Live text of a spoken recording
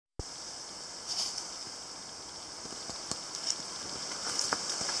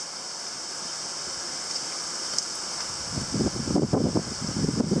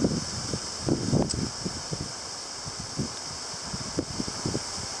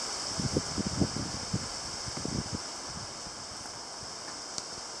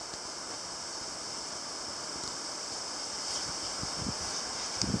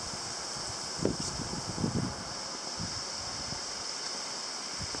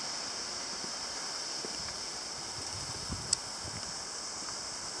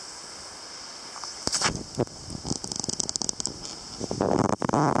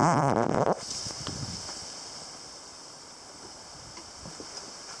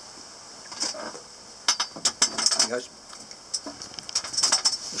guys,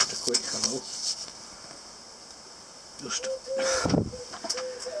 just a quick hello. Just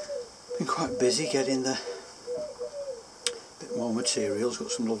been quite busy getting the bit more materials.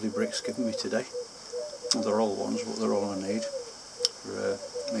 Got some lovely bricks given me today. Well, they're old ones, but they're all I need for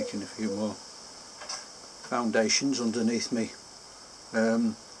making a few more foundations underneath me.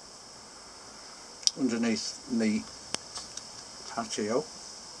 Underneath me patio,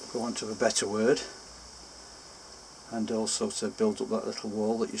 for want of a better word, and also to build up that little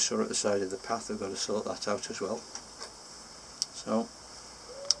wall that you saw at the side of the path. I've got to sort that out as well. So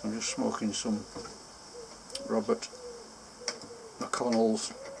I'm just smoking some Robert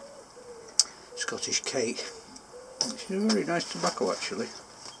McConnell's Scottish cake, which is a very nice tobacco actually.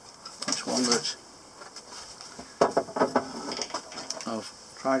 It's one that I've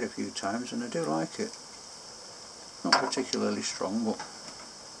tried a few times and I do like it. Not particularly strong, but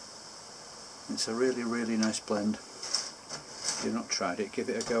it's a really nice blend. If you've not tried it, give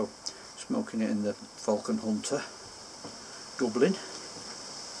it a go. Smoking it in the Falcon Hunter Dublin,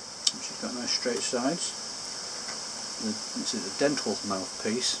 which has got nice straight sides. This is a dental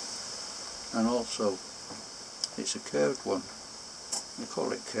mouthpiece, and also it's a curved one. We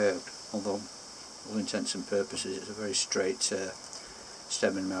call it curved, although all intents and purposes it's a very straight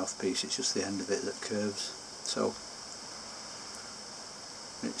stem and mouthpiece. It's just the end of it that curves. So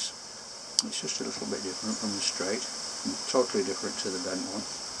it's just a little bit different from the straight, and totally different to the bent one.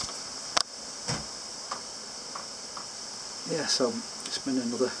 Yeah, so it's been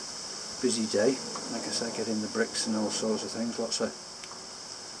another busy day. Like I said, getting the bricks and all sorts of things. Lots of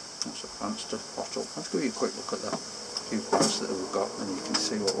plants to pot up. I'll give you a quick look at that few plants that we've got, and you can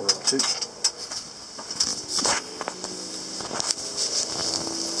see what we're up to.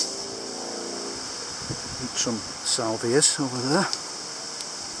 Some salvias over there.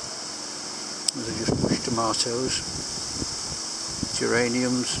 Those are just bush tomatoes,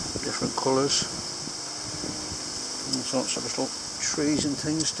 geraniums, different colours, all sorts of little trees and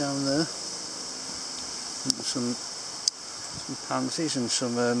things down there, and some pansies and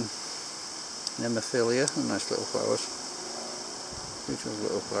some nemophilia, and nice little flowers, beautiful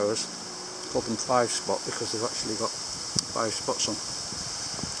little flowers. Call them 5-spot because they've actually got 5 spots on.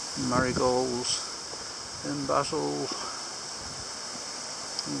 Marigolds and basil,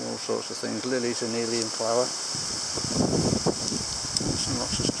 and all sorts of things. Lilies and nearly in flower.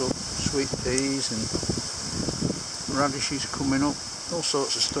 Lots of stuff. Sweet peas and radishes coming up. All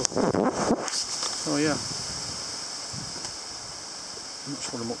sorts of stuff. So yeah, that's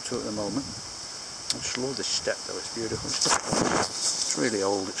what I'm up to at the moment. I just love this step though. It's beautiful. It's really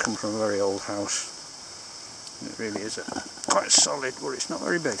old. It's come from a very old house. It really is quite solid, but it's not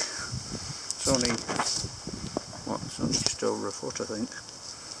very big. It's only it's only just over a foot, I think,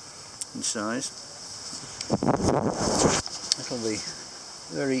 in size. It'll be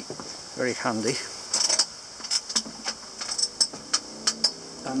very handy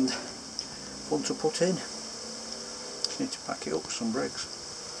and fun to put in. Just need to pack it up with some bricks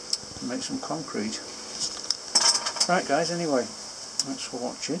and make some concrete. Right guys, anyway, thanks for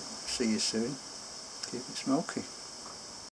watching. See you soon. Keep it smoky.